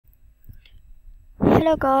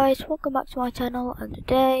Hello guys, welcome back to my channel, and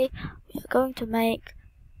today we are going to make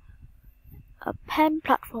a pen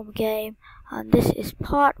platform game, and this is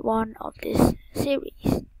part 1 of this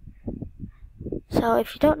series. So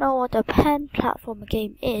if you don't know what a pen platform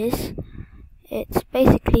game is, it's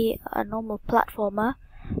basically a normal platformer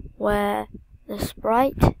where the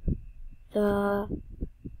sprite, the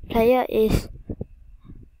player is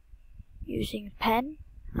using pen,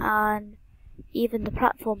 and even the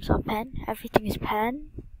platforms are pen, everything is pen.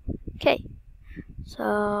 Okay,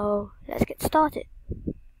 so let's get started.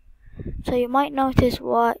 So you might notice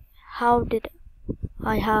how did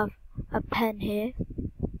I have a pen here?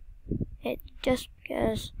 It just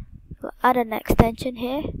because you add an extension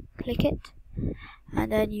here, click it, and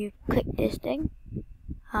then you click this thing,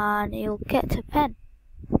 and you'll get a pen.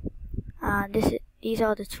 And these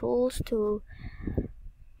are the tools to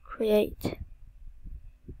create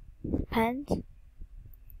pens.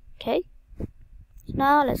 Okay, so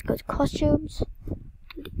now let's go to costumes,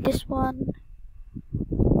 delete this one,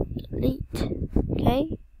 delete.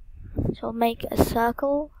 Okay, so make a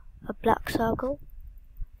circle, a black circle,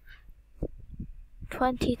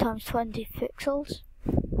 20 times 20 pixels.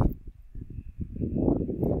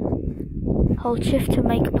 Hold shift to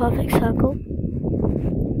make a perfect circle.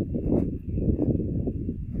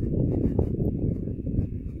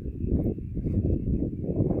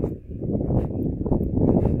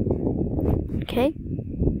 Okay,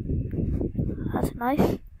 that's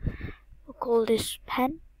nice. We'll call this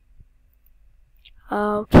pen.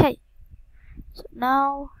 Okay, so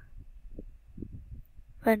now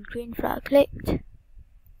when green flag clicked,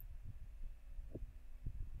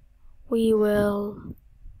 we will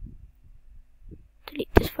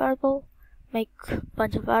delete this variable, make a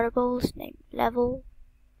bunch of variables, name level.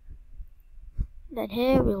 Then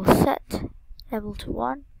here we'll set level to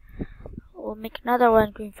 1. We'll make another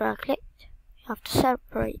one green flag clicked. You have to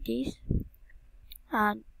separate these,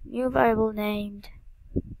 and new variable named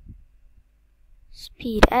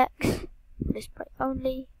speed x for display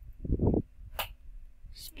only,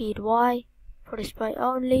 speed y for display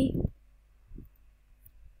only,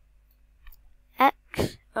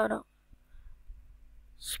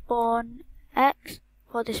 spawn x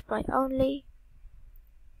for display only,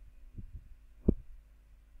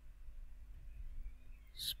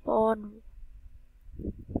 spawn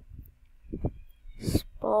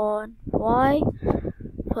y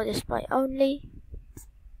for display only.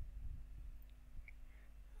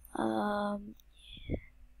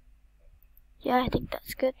 Yeah, I think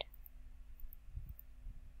that's good.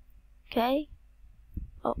 Okay.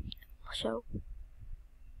 Oh, so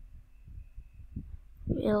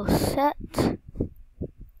we'll set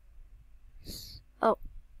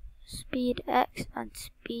speed x and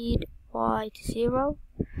speed y to 0.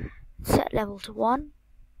 Set level to 1.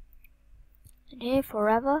 And here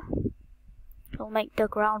forever, we'll make the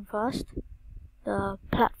ground first, the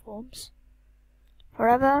platforms.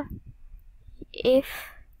 Forever,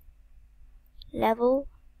 if level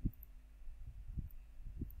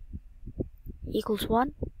equals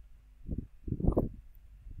 1,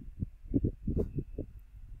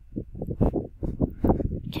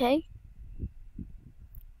 okay,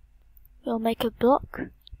 we'll make a block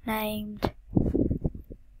named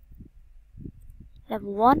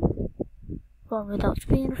level 1, one without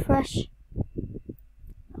screen refresh,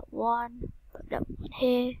 1, put level 1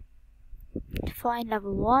 here, define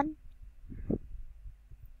level 1,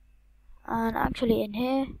 and actually in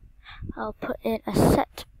here I'll put in a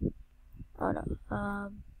set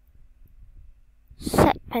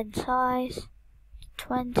pen size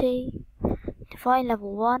 20, define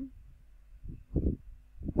level 1.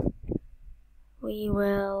 We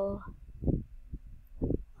will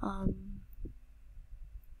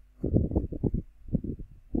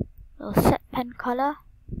we'll set pen color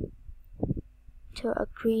to a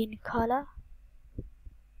green color,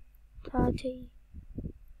 30.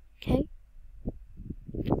 Okay,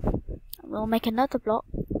 and we'll make another block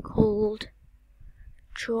called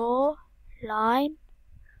draw line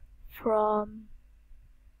from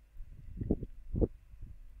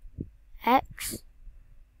x,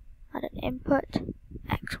 add an input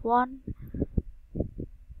x1,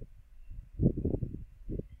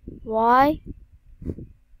 y,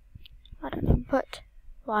 add an input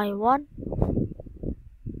y1,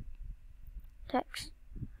 text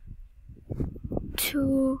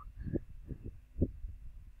to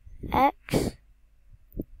x,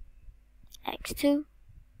 x2,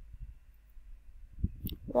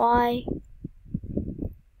 y,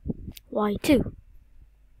 y2.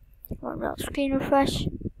 One without screen refresh.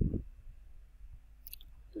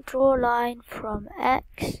 Draw line from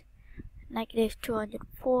x, negative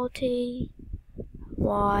 240,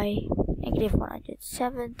 y negative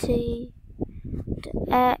 170 to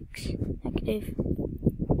x negative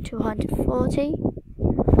 240,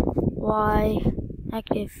 y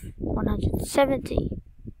negative 170.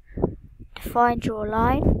 Define, draw a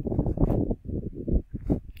line.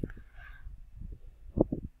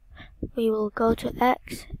 We will go to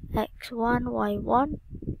x, x1, y1.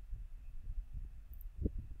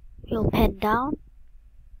 We'll pen down.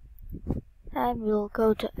 And we'll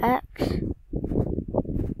go to x,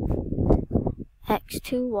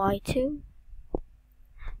 x2, y2.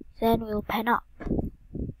 Then we'll pen up.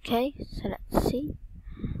 Okay, so let's see.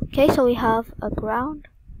 Okay, so we have a ground.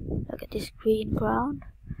 Look at this green ground.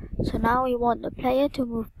 So now we want the player to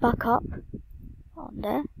move back up on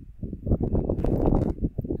there.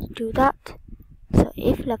 To do that, so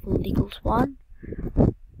if level equals 1,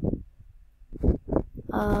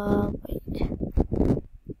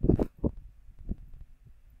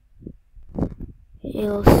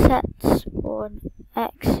 it'll set spawn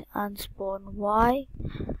x and spawn y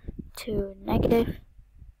to negative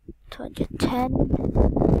 210,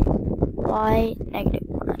 y negative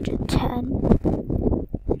 110.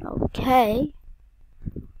 Okay,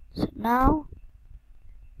 so now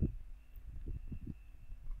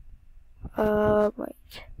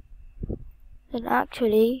then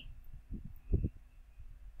actually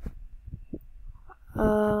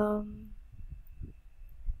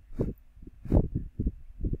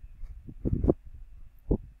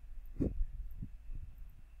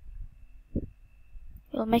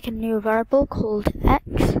we'll make a new variable called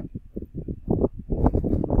x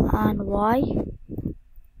and y.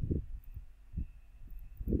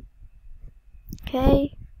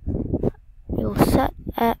 Okay, we'll set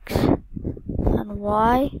x and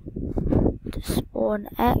y to spawn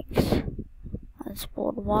x and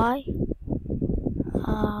spawn y.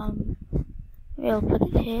 We'll put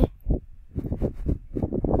it here.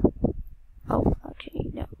 Oh,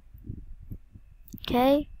 actually no.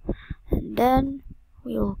 Okay, and then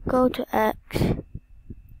we'll go to x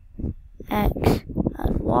and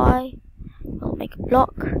y. We'll make a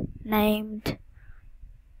block named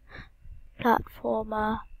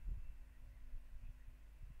platformer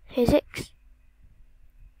physics.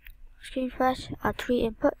 Screen refresh. Add 3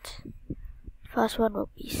 inputs. First one will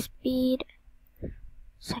be speed.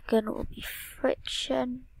 Second will be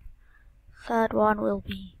friction. Third one will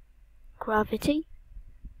be gravity.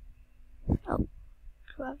 Oh,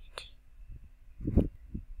 gravity.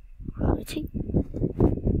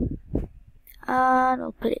 And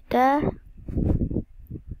we'll put it there.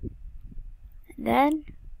 And then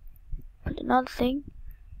put another thing.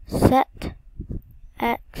 Set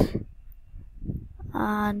x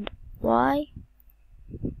and y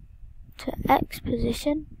to x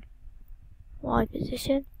position, y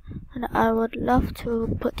position, and I would love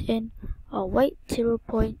to put in a wait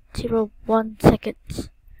 0.01 seconds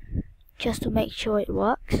just to make sure it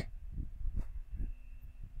works.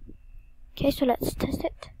 Okay, so let's test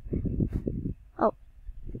it. Oh,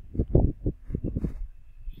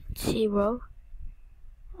 0.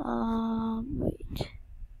 Wait.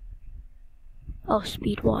 Oh,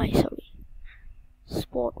 speed y, sorry.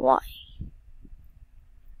 Sport y.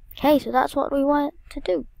 Okay, so that's what we want to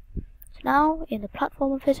do. So now, in the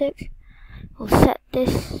platformer physics, we'll set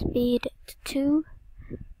this speed to 2,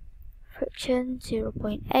 friction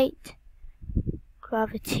 0.8,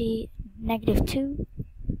 gravity negative 2.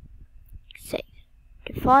 Say,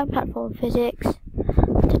 define platform physics.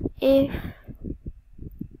 If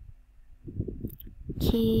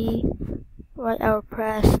key right arrow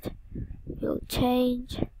pressed, we'll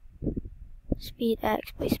change speed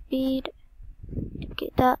x by speed.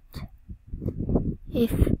 Duplicate that.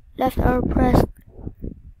 If left arrow pressed,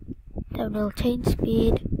 then we'll change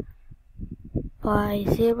speed by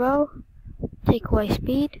 0. Take away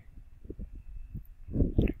speed.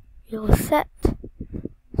 We'll set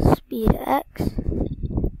speed x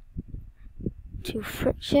to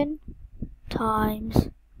friction times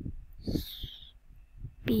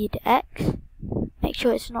speed x. Make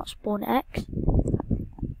sure it's not spawn x.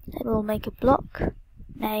 Then we'll make a block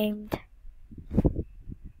named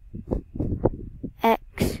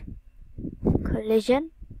x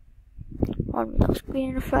collision. One without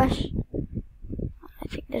screen refresh. I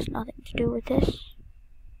think there's nothing to do with this.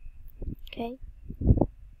 Okay.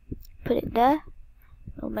 Put it there.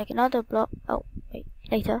 We'll make another block. Oh, wait,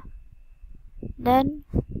 later. Then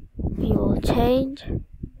we will change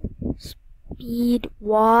speed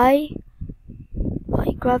y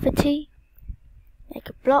by gravity. Make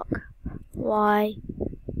a block y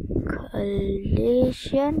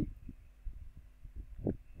collision.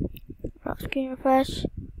 Screen refresh.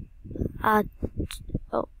 Add.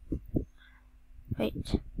 Oh,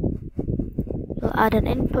 wait. We'll add an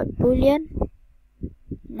input boolean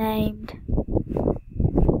named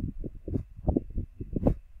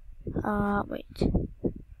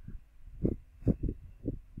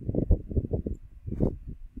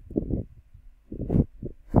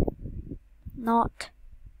not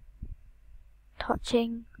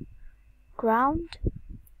touching ground.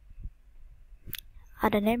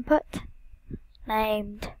 Add an input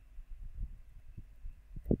named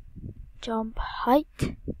jump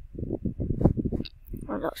height.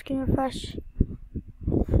 Result screen refresh.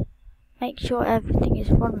 Make sure everything is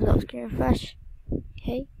one result screen refresh.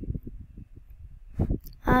 Okay.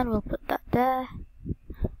 And we'll put that there.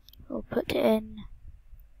 We'll put in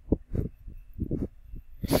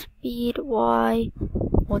speed y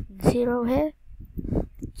more than 0 here.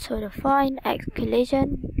 So define x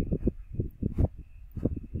collision.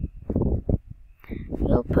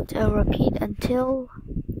 We'll put a repeat until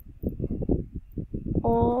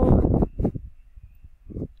or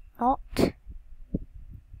not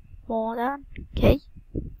more than. Okay.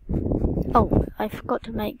 Oh, I forgot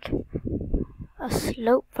to make a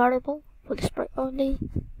slope variable for the sprite only,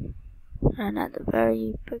 and at the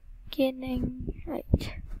very beginning,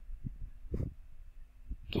 right.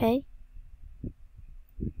 Okay.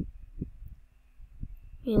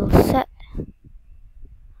 We'll set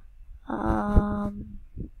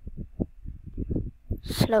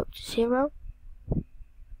slope to 0.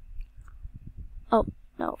 Oh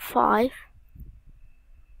no, 5.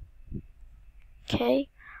 Okay.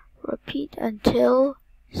 Repeat until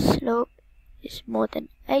slope is more than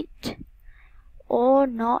 8 or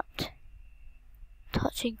not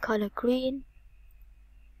touching color green.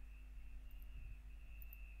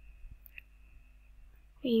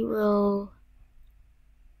 We will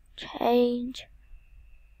change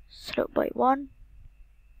slope by 1.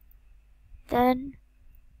 Then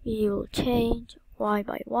we will change y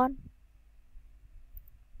by 1.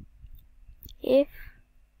 If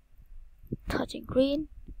touching green,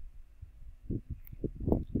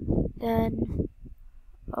 then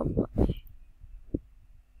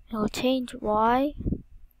we'll change y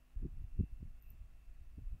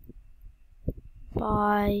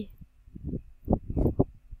by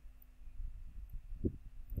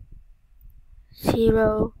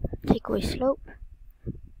 0, take away slope.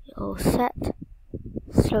 You'll set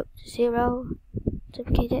slope to 0,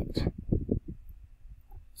 duplicate it,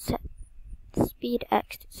 set speed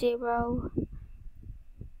x to 0,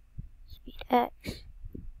 speed x,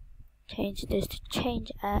 change this to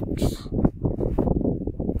change x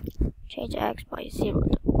by 0,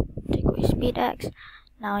 take away speed x.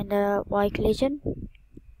 Now in the y collision,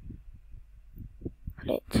 put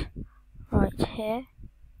it right here.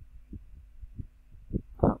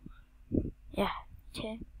 Oh, yeah,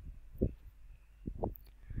 here.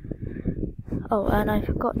 Oh, and I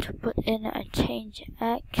forgot to put in a change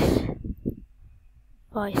x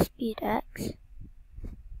by speed x.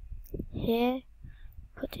 Here,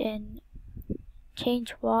 put in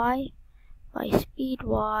change y by speed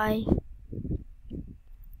y.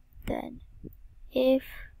 Then, if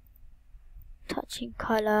touching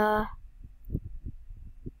color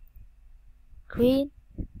green,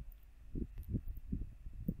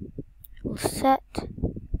 we'll set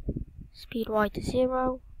speed y to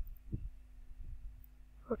 0.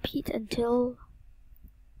 Repeat until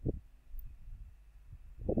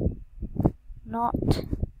not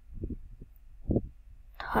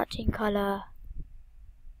touching color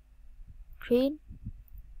green.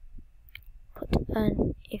 Put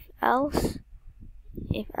an if else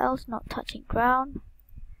not touching ground.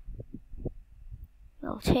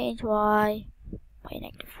 We'll change y by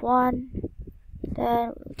 -1.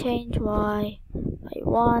 Then we'll change y by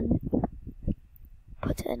 1.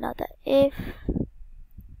 Put another if,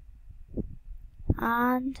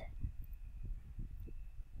 and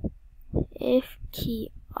if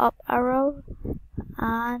key up arrow,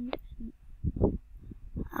 and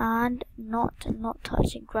not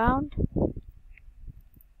touching ground,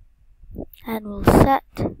 and we'll set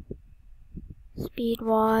speed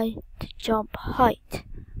y to jump height.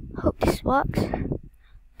 Hope this works.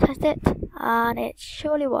 Test it, and it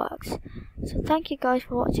surely works. So thank you guys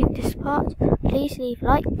for watching this part. Please leave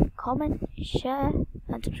like, comment, share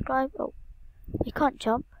and subscribe. Oh, I can't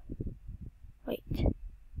jump. Wait,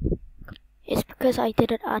 it's because I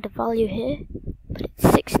didn't add a value here, but it's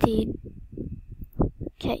 16.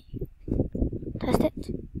 Okay, test it,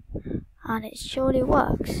 and it surely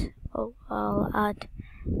works. Oh, I'll add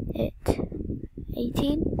it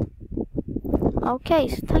 18. Okay,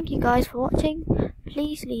 so thank you guys for watching.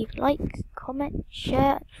 Please leave like, comment,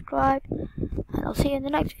 share, subscribe, and I'll see you in the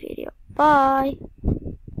next video. Bye!